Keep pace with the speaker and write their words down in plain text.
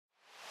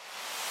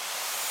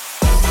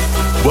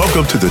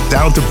Welcome to the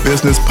Down to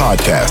Business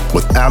podcast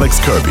with Alex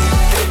Kirby,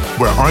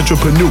 where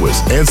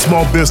entrepreneurs and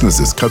small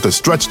businesses come to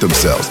stretch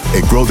themselves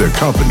and grow their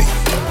company.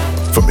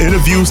 From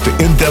interviews to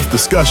in-depth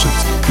discussions,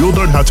 you'll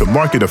learn how to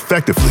market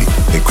effectively,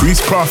 increase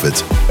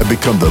profits, and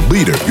become the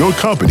leader your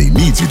company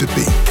needs you to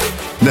be.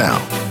 Now,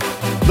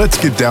 let's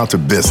get down to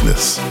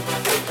business.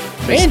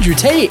 Andrew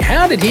Tate,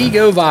 how did he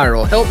go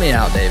viral? Help me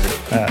out, David.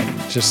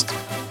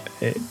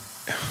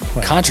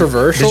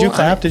 Controversial. Did you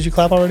clap? Did you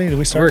clap already? Did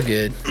we start? We're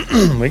good.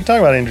 We can talk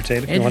about Andrew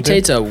Tate if you Andrew want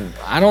Tate's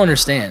I don't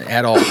understand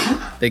at all.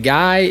 The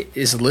guy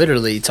is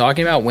literally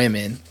talking about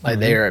women like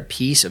they are a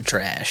piece of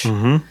trash.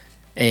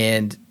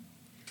 And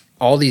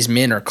all these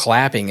men are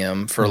clapping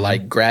him for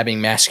like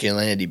grabbing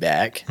masculinity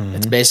back.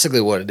 That's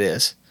basically what it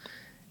is.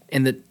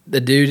 And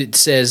the dude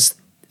says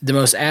the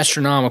most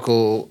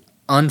astronomical,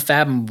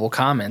 unfathomable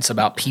comments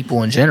about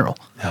people in general.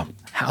 Yeah.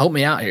 Help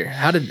me out here.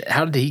 How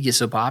did he get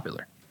so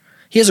popular?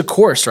 He has a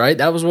course, right?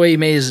 That was the way he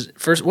made his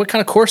first. What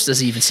kind of course does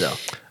he even sell?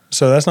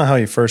 So that's not how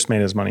he first made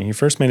his money. He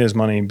first made his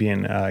money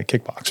being a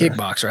kickboxer.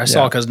 Kickboxer. I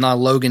saw because now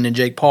Logan and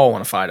Jake Paul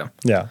want to fight him.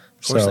 Yeah.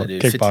 Of course so they do.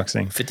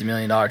 kickboxing. $50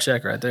 million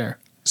check right there.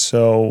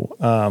 So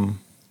are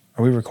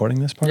we recording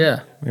this part?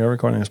 Yeah. We are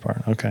recording this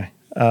part. Okay.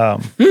 I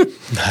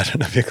don't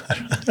know if you're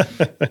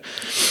glad.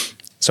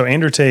 So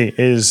Andrew Tate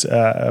is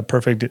a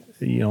perfect,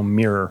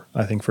 mirror,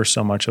 I think, for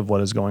so much of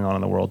what is going on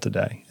in the world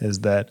today, is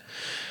that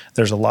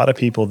there's a lot of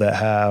people that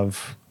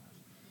have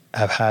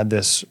had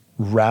this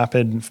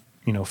rapid,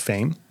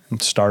 fame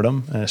and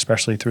stardom, and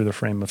especially through the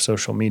frame of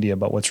social media.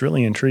 But what's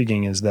really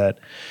intriguing is that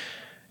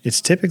it's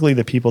typically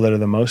the people that are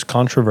the most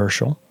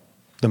controversial,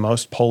 the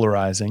most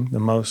polarizing, the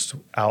most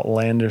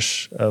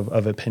outlandish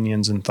of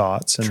opinions and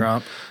thoughts. And,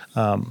 Trump.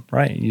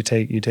 Right. You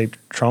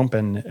take Trump,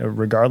 and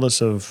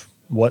regardless of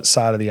what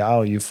side of the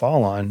aisle you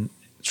fall on,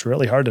 it's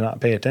really hard to not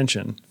pay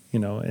attention.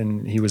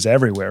 And he was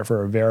everywhere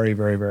for a very,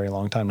 very, very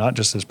long time, not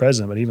just as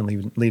president, but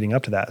even leading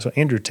up to that. So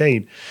Andrew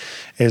Tate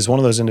is one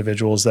of those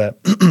individuals that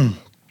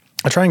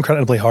I try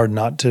incredibly hard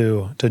not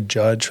to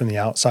judge from the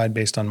outside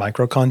based on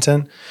micro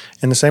content,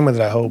 in the same way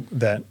that I hope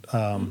that,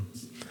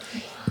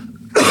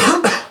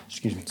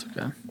 excuse me. It's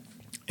okay.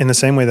 In the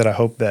same way that I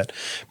hope that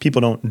people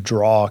don't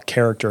draw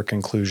character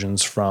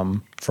conclusions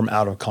from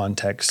out of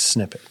context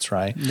snippets,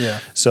 right?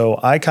 Yeah. So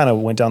I kind of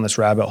went down this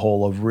rabbit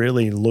hole of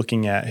really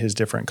looking at his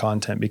different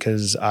content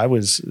because I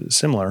was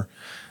similar.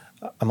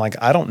 I'm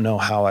like, I don't know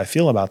how I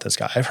feel about this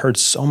guy. I've heard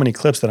so many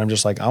clips that I'm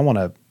just like, punch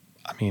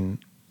him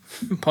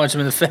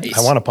in the face.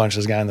 I want to punch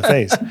this guy in the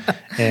face.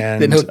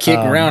 And then he'll kick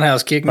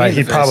roundhouse kick me in the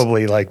he'd face.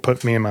 probably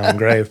put me in my own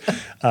grave,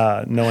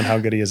 knowing how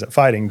good he is at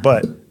fighting.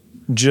 But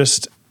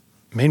just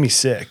made me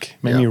sick,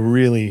 made me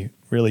really,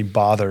 really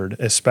bothered,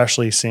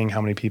 especially seeing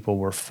how many people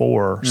were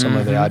for some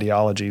of the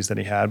ideologies that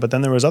he had. But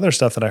then there was other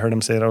stuff that I heard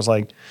him say that I was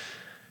like,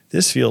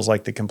 this feels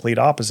like the complete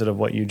opposite of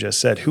what you just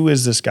said. Who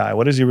is this guy?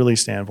 What does he really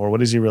stand for?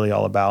 What is he really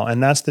all about?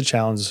 And that's the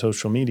challenge of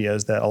social media,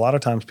 is that a lot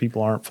of times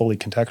people aren't fully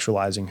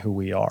contextualizing who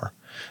we are.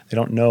 They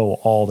don't know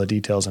all the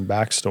details and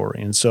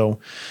backstory. And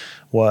so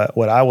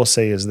what I will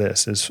say is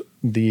this, is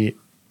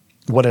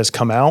what has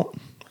come out.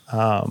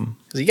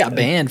 He got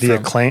banned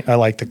I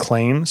like the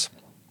claims.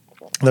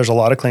 There's a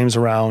lot of claims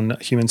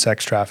around human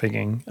sex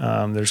trafficking.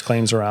 There's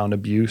claims around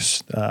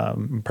abuse,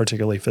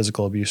 particularly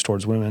physical abuse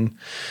towards women.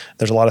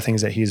 There's a lot of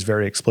things that he's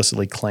very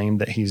explicitly claimed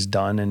that he's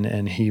done,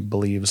 and he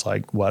believes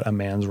like what a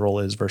man's role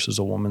is versus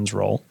a woman's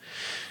role.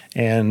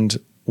 And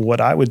what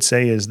I would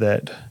say is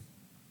that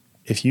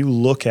if you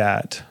look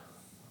at,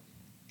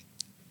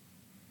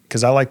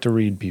 because I like to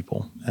read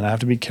people, and I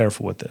have to be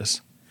careful with this.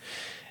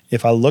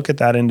 If I look at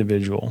that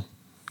individual,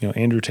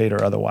 Andrew Tate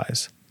or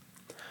otherwise,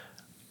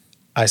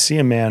 I see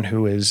a man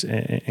who is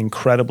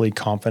incredibly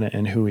confident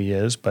in who he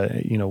is, but,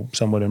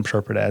 some would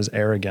interpret it as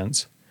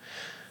arrogance.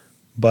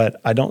 But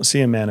I don't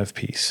see a man of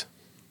peace.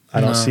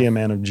 I don't see a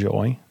man of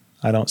joy.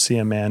 I don't see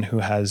a man who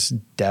has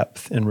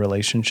depth in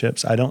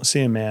relationships. I don't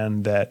see a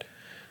man that,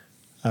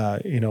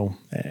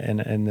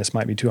 and this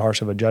might be too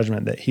harsh of a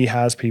judgment, that he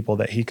has people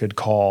that he could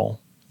call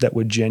that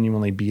would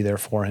genuinely be there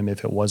for him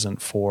if it wasn't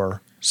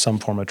for some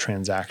form of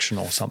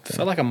transactional something. I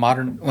feel like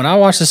when I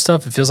watch this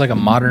stuff, it feels like a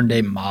modern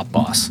day mob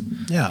boss.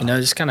 Yeah.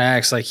 Just kind of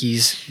acts like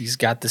he's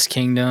got this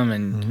kingdom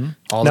and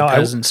all the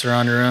peasants are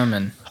under him.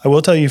 And I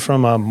will tell you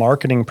from a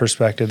marketing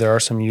perspective, there are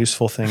some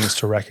useful things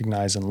to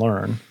recognize and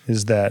learn,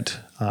 is that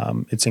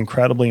it's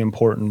incredibly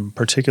important,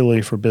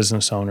 particularly for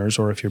business owners,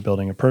 or if you're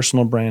building a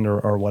personal brand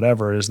or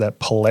whatever, is that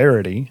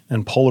polarity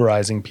and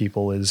polarizing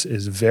people is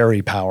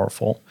very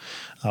powerful.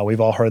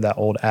 We've all heard that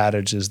old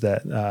adage, is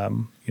that,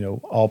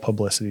 all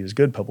publicity is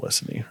good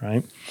publicity,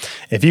 right?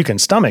 If you can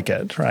stomach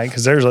it, right?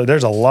 Because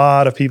there's a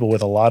lot of people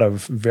with a lot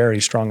of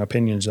very strong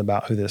opinions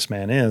about who this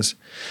man is.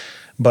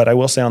 But I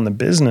will say on the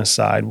business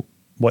side,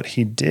 what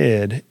he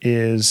did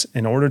is,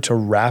 in order to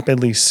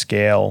rapidly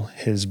scale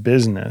his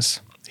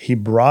business, he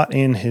brought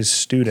in his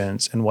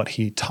students, and what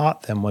he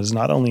taught them was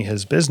not only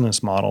his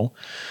business model,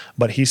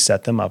 but he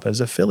set them up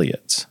as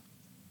affiliates.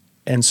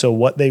 And so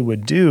what they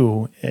would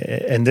do,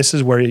 and this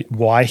is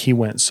why he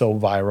went so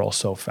viral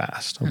so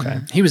fast.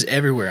 Okay, He was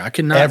everywhere. I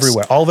could not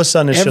everywhere. All of a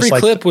sudden, it's every just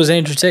like clip was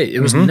Andrew Tate. It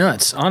was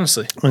nuts,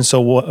 honestly. And so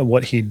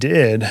what he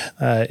did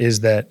is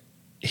that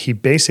he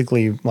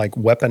basically like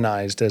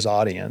weaponized his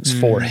audience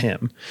for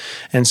him.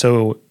 And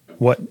so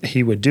what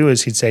he would do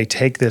is he'd say,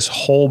 take this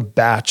whole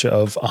batch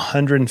of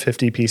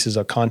 150 pieces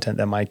of content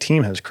that my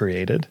team has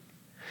created.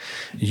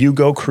 You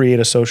go create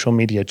a social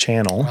media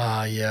channel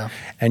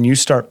and you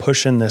start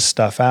pushing this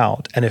stuff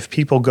out. And if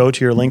people go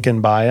to your link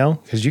in bio,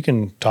 because you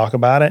can talk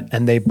about it,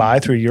 and they buy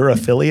through your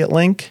affiliate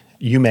link,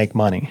 you make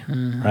money,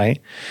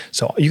 right?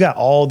 So you got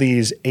all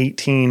these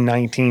 18,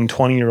 19,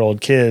 20-year-old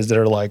kids that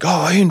are like,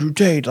 oh, Andrew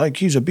Tate, like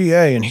he's a BA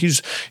and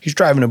he's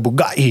driving a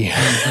Bugatti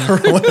or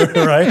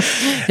whatever, right?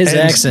 His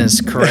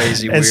accent's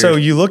crazy and weird. so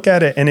you look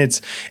at it, and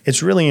it's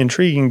really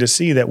intriguing to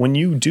see that when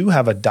you do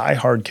have a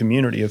diehard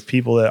community of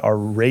people that are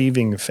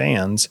raving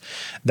fans,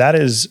 that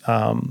is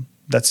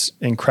that's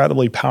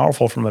incredibly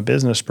powerful from a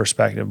business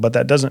perspective. But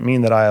that doesn't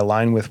mean that I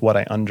align with what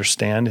I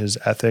understand, his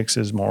ethics,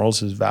 his morals,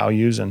 his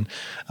values, and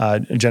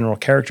general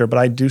character. But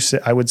I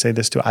would say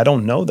this too: I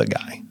don't know the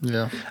guy.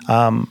 Yeah.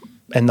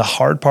 And the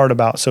hard part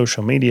about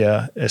social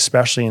media,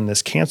 especially in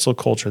this cancel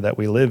culture that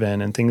we live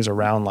in, and things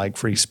around like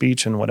free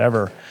speech and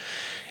whatever,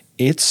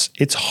 it's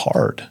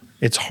hard.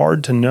 It's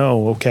hard to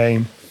know,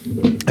 okay,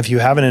 if you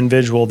have an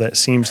individual that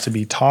seems to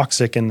be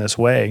toxic in this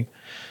way,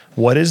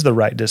 what is the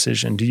right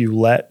decision? Do you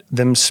let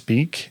them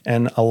speak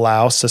and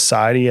allow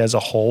society as a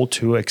whole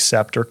to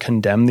accept or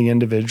condemn the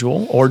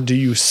individual? Or do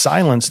you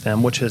silence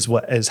them, which is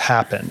what has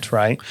happened,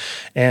 right?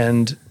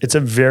 And it's a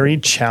very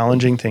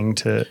challenging thing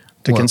to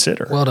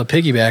consider. Well, to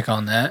piggyback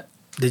on that,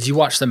 did you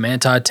watch the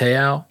Manti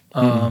Te'o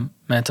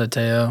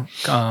Netflix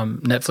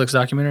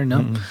documentary?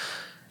 No. Mm-hmm.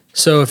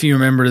 So if you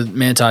remember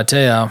Manti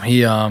Te'o,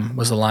 he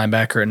was a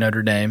linebacker at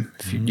Notre Dame.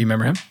 Do you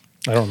remember him?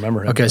 I don't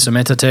remember him. Okay, so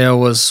Manti Te'o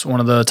was one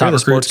of the top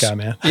recruits. Sports guy,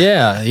 man.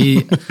 Yeah,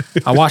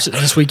 I watched it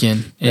this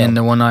weekend, and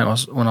the one night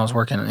when I was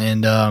working,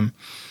 and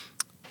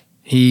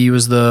he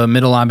was the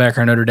middle linebacker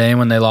at Notre Dame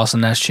when they lost the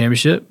national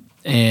championship,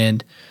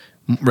 and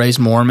raised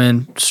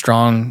Mormon,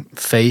 strong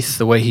faith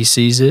the way he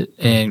sees it,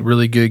 and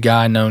really good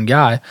guy, known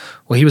guy.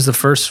 Well, he was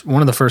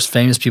one of the first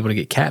famous people to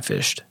get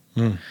catfished,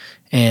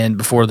 and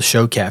before the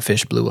show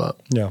Catfish blew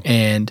up,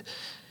 and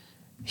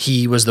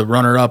he was the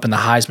runner-up in the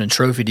Heisman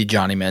Trophy to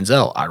Johnny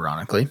Manziel,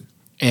 ironically.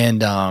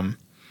 And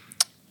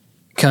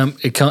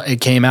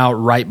it came out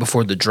right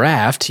before the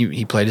draft.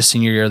 He played his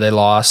senior year. They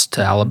lost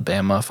to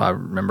Alabama, if I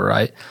remember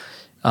right.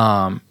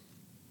 And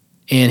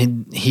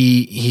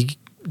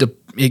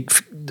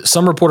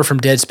some reporter from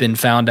Deadspin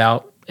found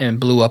out and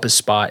blew up his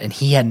spot, and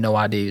he had no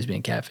idea he was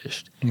being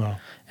catfished. Wow.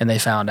 And they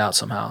found out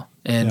somehow.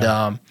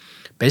 And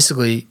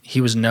basically, he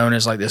was known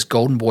as like this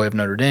golden boy of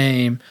Notre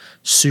Dame,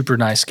 super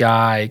nice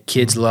guy.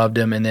 Kids loved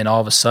him, and then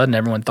all of a sudden,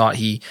 everyone thought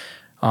he,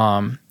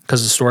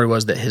 because the story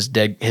was that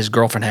his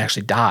girlfriend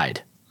actually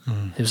died.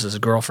 It was his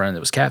girlfriend that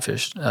was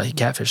catfished. He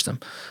catfished them,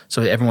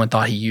 so everyone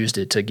thought he used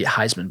it to get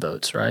Heisman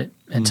votes, right,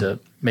 and to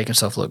make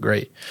himself look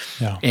great.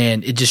 Yeah.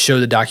 And it just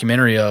showed the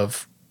documentary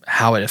of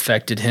how it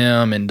affected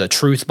him and the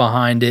truth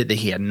behind it, that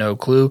he had no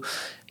clue.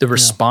 The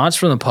response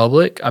from the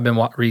public, I've been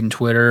reading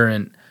Twitter,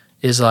 and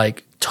is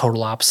like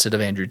total opposite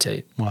of Andrew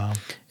Tate. Wow.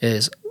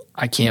 Is,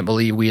 I can't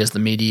believe we as the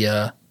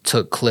media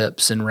took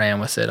clips and ran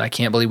with it. I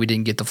can't believe we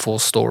didn't get the full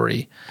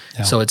story.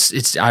 Yeah. So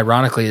it's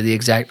ironically the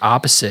exact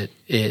opposite.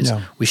 Is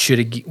we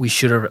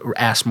should have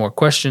asked more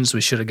questions.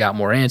 We should have got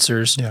more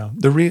answers. Yeah.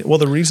 The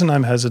reason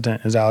I'm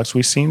hesitant is, Alex,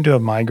 we seem to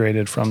have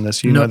migrated from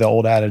this. You know the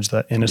old adage,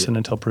 that innocent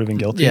until proven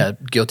guilty. Yeah,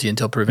 guilty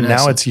until proven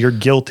innocent. Now it's you're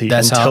guilty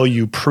until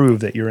you prove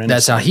that you're innocent.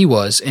 That's how he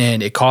was,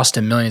 and it cost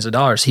him millions of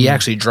dollars. He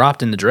actually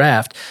dropped in the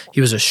draft.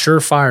 He was a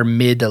surefire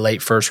mid to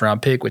late first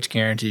round pick, which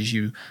guarantees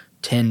you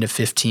 $10 to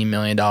 $15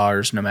 million,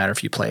 no matter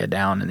if you play it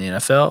down in the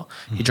NFL.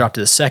 He dropped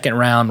to the second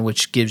round,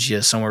 which gives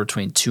you somewhere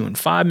between $2 and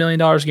 $5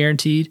 million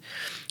guaranteed.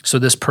 So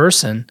this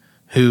person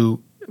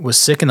who was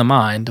sick in the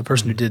mind, the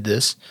person who did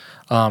this,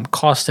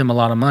 cost him a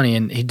lot of money.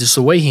 And just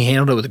the way he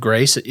handled it with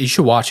grace, you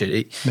should watch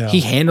it.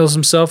 He handles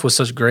himself with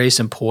such grace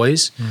and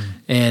poise.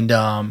 And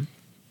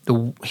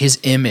his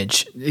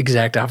image,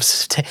 exact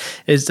opposite.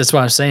 That's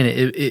why I'm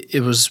saying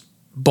it was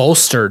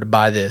bolstered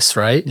by this,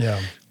 right?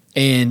 Yeah.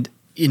 And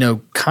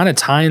kind of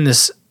tying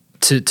this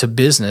to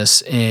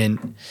business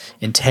and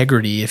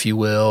integrity, if you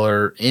will,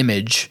 or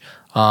image,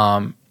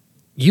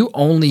 you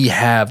only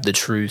have the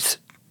truth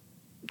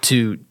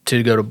to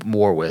go to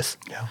war with.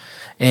 Yeah.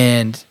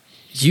 And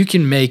you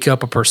can make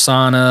up a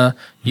persona.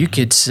 You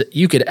could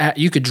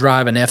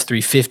drive an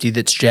F-350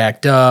 that's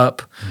jacked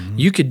up.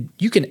 You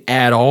can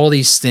add all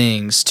these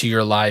things to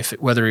your life,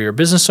 whether you're a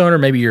business owner,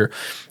 maybe you're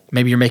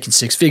making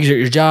six figures at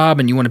your job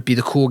and you want to be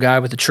the cool guy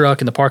with the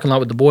truck in the parking lot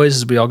with the boys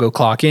as we all go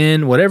clock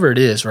in, whatever it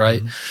is,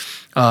 right?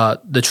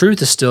 The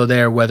truth is still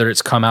there, whether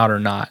it's come out or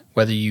not,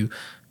 whether you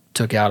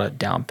took out a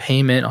down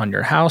payment on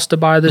your house to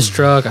buy this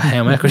truck, a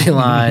home equity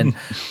line,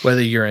 whether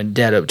you're in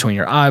debt up between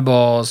your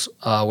eyeballs,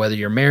 whether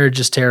your marriage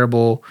is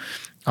terrible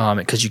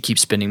because you keep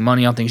spending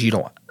money on things you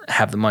don't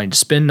have the money to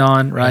spend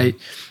on, right?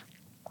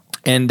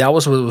 And that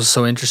was what was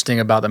so interesting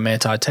about the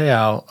Manti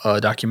Tate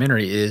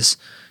documentary is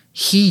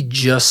he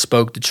just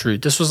spoke the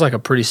truth. This was like a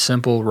pretty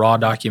simple, raw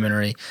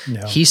documentary.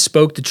 Yeah. He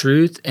spoke the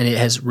truth, and it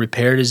has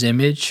repaired his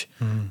image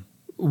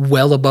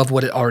well above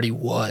what it already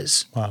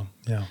was. Wow,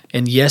 yeah.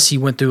 And yes, he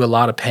went through a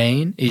lot of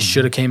pain. He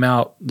should have came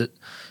out.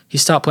 He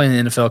stopped playing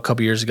in the NFL a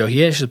couple years ago.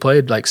 He actually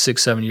played like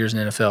 6-7 years in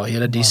the NFL. He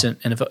had a decent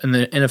NFL, and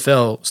the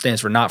NFL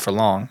stands for not for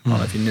long. I don't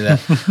know if you knew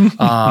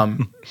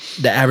that.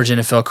 The average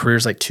NFL career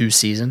is like 2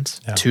 seasons,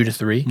 2 to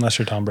 3. Unless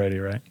you're Tom Brady,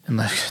 right?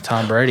 Unless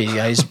Tom Brady,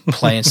 he's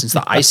playing since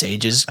the Ice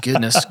Ages.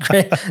 Goodness,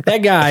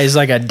 that guy is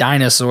like a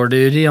dinosaur,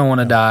 dude. He don't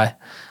want to die,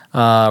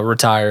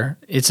 retire.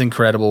 It's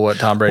incredible what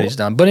Tom Brady's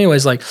done. But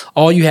anyways, like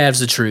all you have is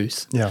the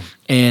truth. Yeah.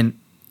 And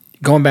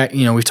going back,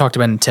 we've talked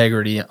about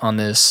integrity on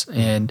this,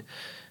 and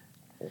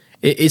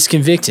it's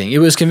convicting. It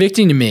was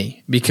convicting to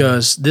me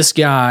because this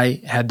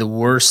guy had the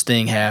worst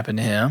thing happen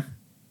to him,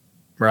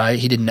 right?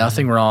 He did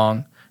nothing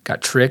wrong,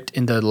 got tricked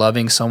into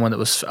loving someone that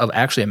was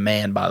actually a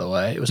man, by the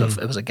way. It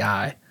was a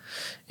guy.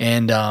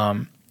 And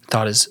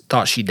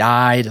thought she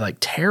died, like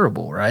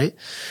terrible, right?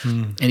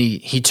 And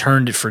he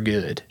turned it for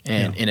good.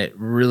 And it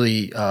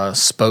really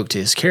spoke to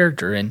his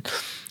character. And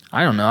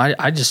I don't know,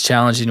 I just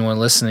challenge anyone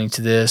listening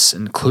to this,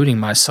 including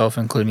myself,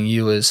 including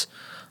you, is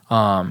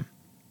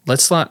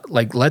let's not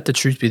let the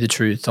truth be the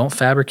truth. Don't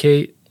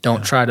fabricate.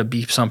 Don't try to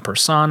be some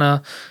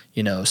persona,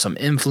 some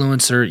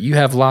influencer. You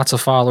have lots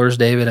of followers,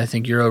 David. I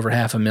think you're over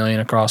 500,000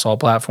 across all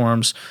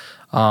platforms.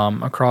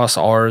 Across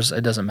ours,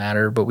 it doesn't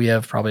matter, but we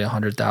have probably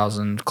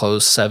 100,000,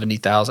 close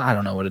 70,000. I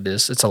don't know what it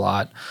is. It's a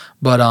lot,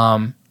 but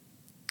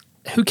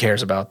who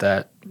cares about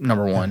that?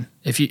 Number one,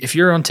 if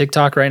you're on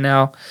TikTok right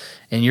now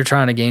and you're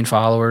trying to gain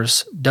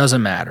followers,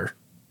 doesn't matter.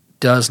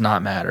 Does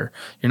not matter.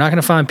 You're not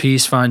going to find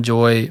peace, find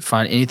joy,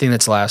 find anything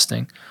that's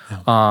lasting.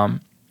 Yeah.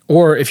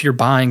 Or if you're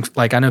buying,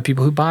 like I know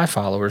people who buy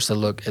followers to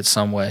look at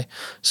some way.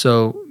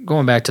 So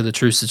going back to the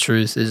truth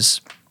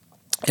is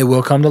it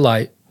will come to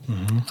light.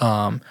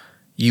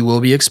 You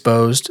will be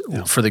exposed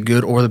for the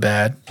good or the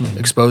bad.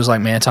 Exposed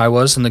like Manti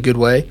was in the good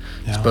way.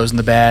 Exposed in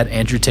the bad.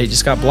 Andrew Tate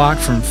just got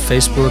blocked from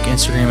Facebook,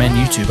 Instagram, and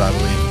YouTube, I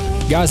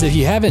believe. Guys, if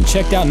you haven't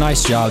checked out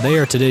Nice Job, they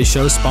are today's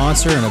show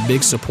sponsor and a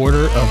big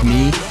supporter of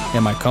me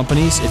and my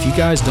companies. If you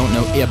guys don't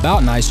know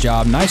about Nice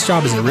Job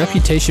is a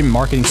reputation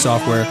marketing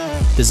software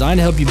designed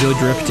to help you build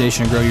your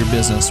reputation and grow your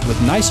business.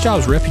 With Nice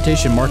Job's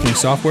reputation marketing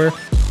software,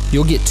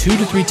 you'll get 2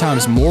 to 3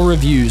 times more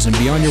reviews and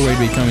be on your way to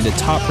becoming the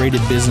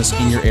top-rated business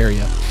in your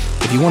area.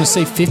 If you want to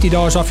save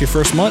 $50 off your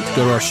first month,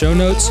 go to our show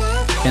notes.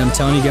 And I'm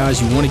telling you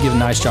guys, you want to give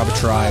Nice Job a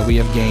try. We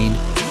have gained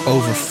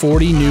over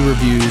 40 new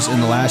reviews in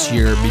the last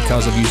year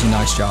because of using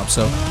Nice Job.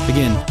 So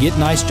again,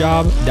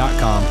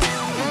 getnicejob.com.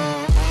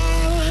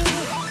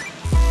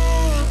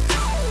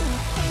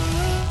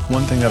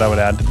 One thing that I would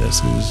add to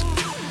this is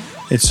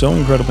it's so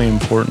incredibly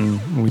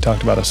important. We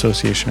talked about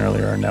association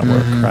earlier, our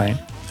network, right?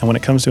 And when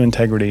it comes to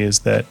integrity is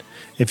that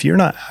if you're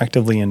not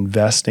actively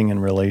investing in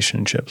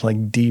relationships,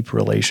 like deep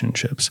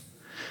relationships,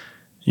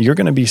 you're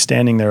going to be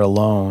standing there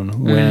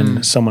alone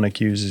when someone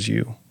accuses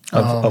you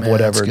of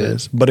whatever it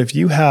is. But if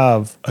you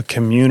have a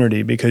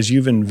community because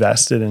you've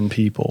invested in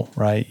people,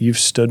 right? You've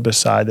stood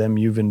beside them.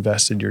 You've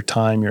invested your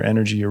time, your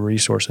energy, your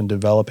resource in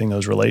developing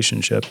those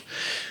relationships.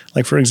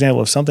 Like, for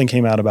example, if something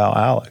came out about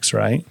Alex,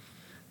 right?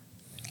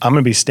 I'm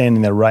going to be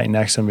standing there right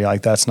next to him and be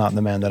like, that's not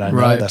the man that I know.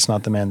 Right. That's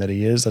not the man that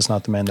he is. That's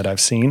not the man that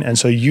I've seen. And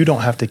so you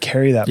don't have to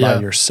carry that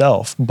by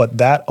yourself. But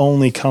that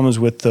only comes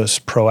with this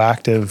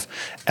proactive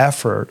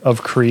effort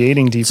of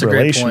creating deep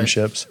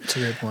relationships. That's a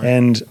great point.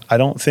 And I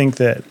don't think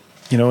that,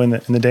 in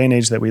the day and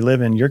age that we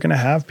live in, you're going to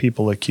have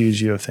people accuse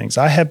you of things.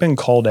 I have been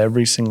called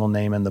every single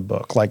name in the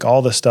book, like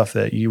all the stuff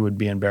that you would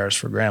be embarrassed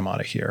for grandma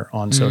to hear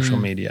on social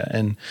media.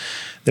 And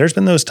there's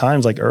been those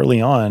times like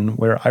early on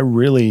where I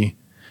really...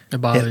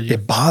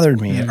 It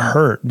bothered me. It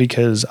hurt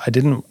because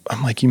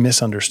I'm like, you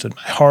misunderstood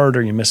my heart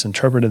or you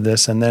misinterpreted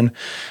this. And then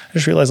I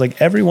just realized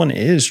like everyone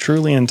is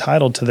truly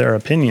entitled to their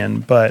opinion.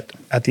 But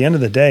at the end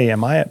of the day,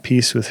 am I at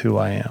peace with who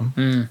I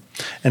am?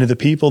 And if the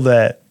people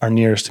that are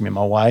nearest to me,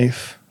 my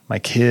wife, my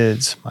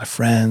kids, my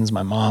friends,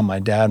 my mom, my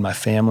dad, my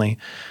family,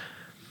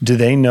 do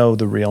they know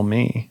the real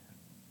me?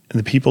 And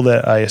the people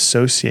that I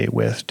associate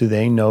with, do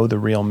they know the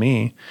real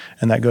me?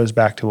 And that goes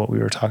back to what we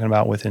were talking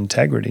about with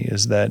integrity,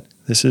 is that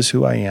this is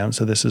who I am,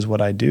 so this is what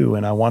I do.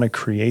 And I want to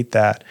create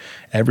that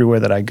everywhere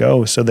that I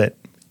go so that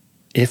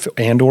if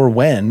and or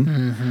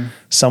when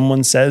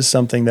someone says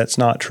something that's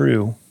not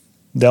true,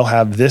 they'll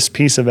have this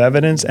piece of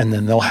evidence and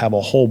then they'll have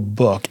a whole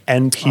book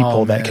and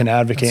people that can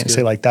advocate and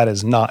say like, that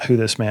is not who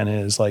this man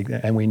is. Like,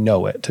 and we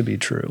know it to be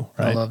true.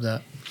 Right? I love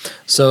that.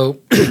 So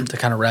to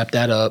kind of wrap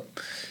that up,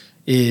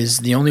 is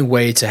the only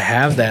way to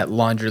have that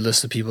laundry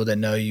list of people that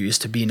know you is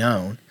to be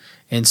known.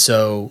 And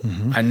so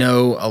I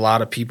know a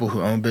lot of people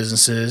who own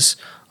businesses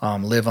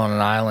live on an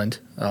island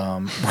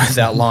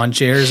without lawn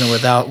chairs and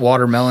without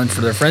watermelon for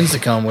their friends to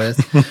come with.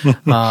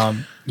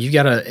 You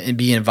got to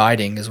be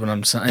inviting is what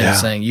I'm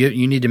saying.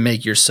 You need to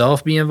make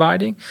yourself be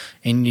inviting,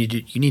 and you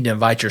need to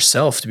invite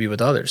yourself to be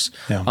with others.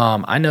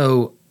 I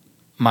know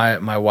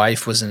my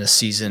wife was in a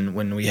season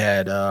when we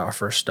had our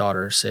first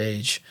daughter,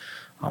 Sage,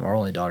 our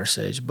only daughter,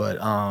 Sage, but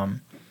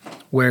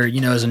where,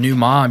 you know, as a new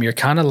mom, you're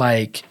kind of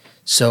like,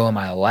 so am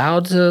I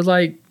allowed to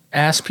like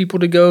ask people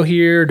to go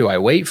here? Do I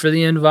wait for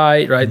the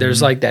invite? Right?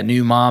 There's like that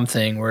new mom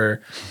thing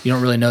where you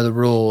don't really know the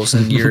rules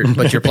and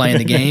but you're playing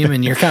the game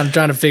and you're kind of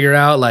trying to figure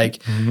out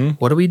like,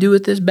 what do we do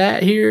with this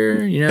bat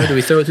here? You know, do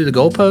we throw it through the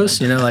goalpost?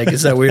 You know, like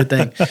it's that weird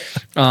thing.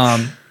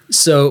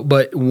 So,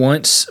 but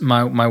once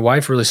my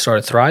wife really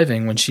started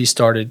thriving, when she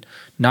started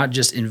not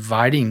just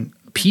inviting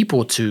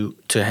people to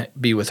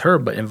be with her,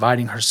 but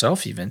inviting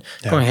herself even,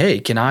 going, hey,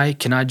 can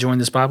I join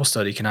this Bible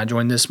study? Can I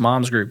join this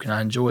mom's group? Can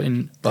I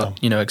join,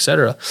 you know, et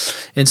cetera.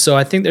 And so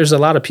I think there's a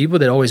lot of people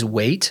that always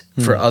wait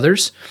for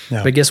others,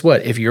 but guess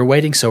what? If you're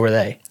waiting, so are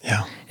they.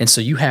 Yeah. And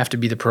so you have to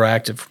be the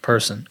proactive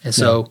person. And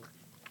so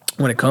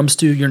when it comes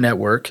to your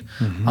network,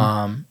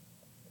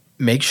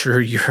 make sure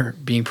you're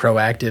being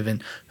proactive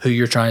in who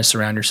you're trying to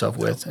surround yourself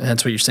with. And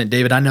that's what you're saying.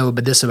 David, I know,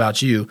 but this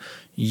about you,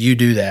 you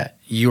do that.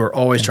 You are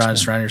always trying to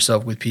surround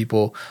yourself with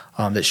people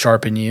that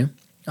sharpen you.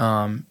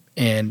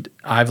 And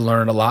I've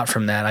learned a lot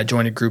from that. I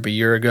joined a group a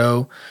year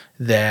ago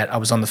that I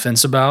was on the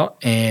fence about,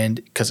 and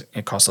because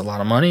it cost a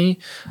lot of money,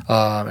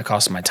 it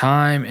cost my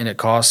time, and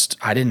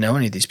I didn't know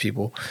any of these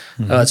people.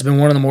 It's been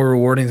one of the more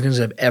rewarding things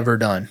I've ever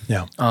done.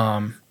 Yeah.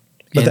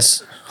 But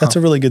that's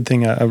a really good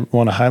thing I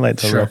want to highlight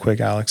though real quick,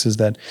 Alex, is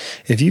that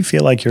if you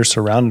feel like you're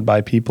surrounded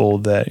by people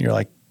that you're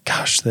like,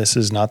 gosh, this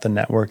is not the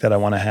network that I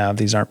want to have.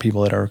 These aren't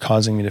people that are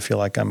causing me to feel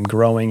like I'm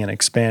growing and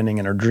expanding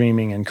and are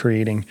dreaming and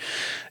creating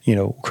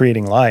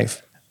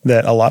life,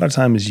 that a lot of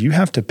times you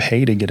have to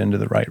pay to get into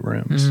the right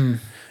rooms.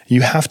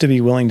 You have to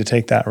be willing to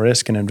take that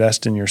risk and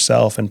invest in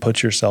yourself and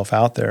put yourself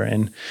out there.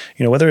 And,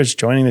 you know, whether it's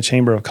joining the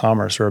Chamber of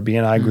Commerce or a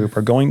BNI group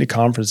or going to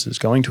conferences,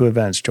 going to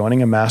events,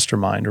 joining a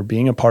mastermind or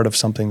being a part of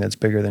something that's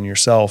bigger than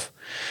yourself,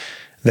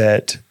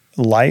 that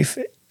life,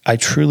 I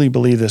truly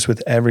believe this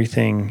with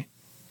everything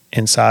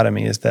inside of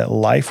me, is that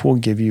life will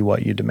give you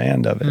what you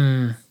demand of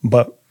it.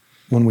 But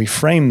when we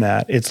frame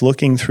that, it's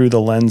looking through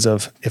the lens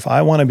of, if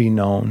I want to be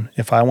known,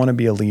 if I want to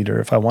be a leader,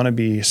 if I want to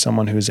be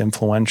someone who's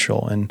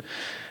influential, and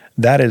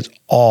that is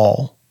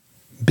all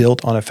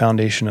built on a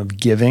foundation of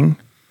giving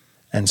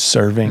and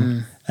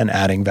serving and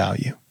adding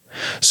value.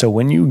 So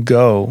when you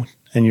go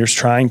and you're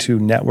trying to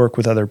network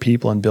with other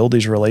people and build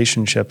these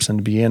relationships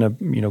and be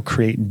in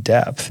create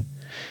depth,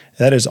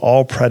 that is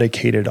all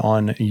predicated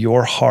on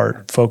your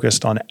heart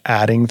focused on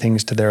adding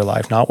things to their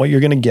life, not what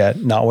you're going to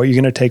get, not what you're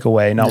going to take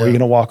away, not what you're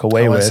going to walk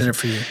away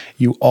with.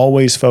 You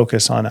always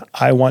focus on,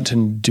 I want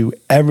to do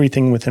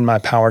everything within my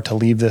power to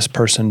leave this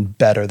person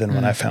better than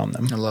when I found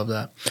them. I love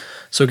that.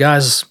 So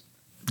guys,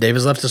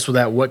 David's left us with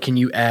that. What can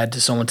you add to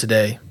someone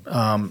today?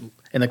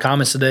 In the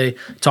comments today,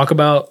 talk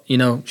about,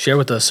 share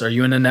with us. Are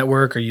you in a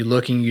network? Are you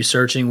looking? Are you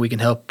searching? We can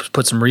help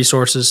put some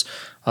resources,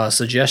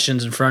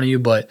 suggestions in front of you,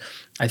 but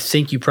I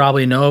think you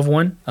probably know of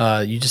one.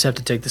 You just have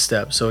to take the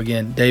step. So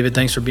again, David,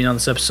 thanks for being on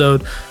this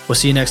episode. We'll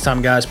see you next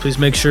time, guys. Please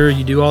make sure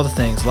you do all the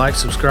things: like,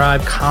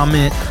 subscribe,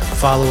 comment,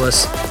 follow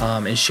us,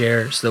 and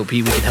share so that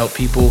we can help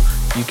people.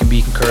 You can be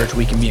encouraged.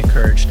 We can be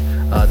encouraged.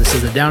 This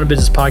is the Down to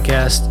Business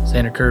Podcast.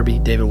 Xander Kirby,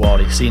 David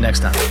Waldy. See you next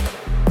time.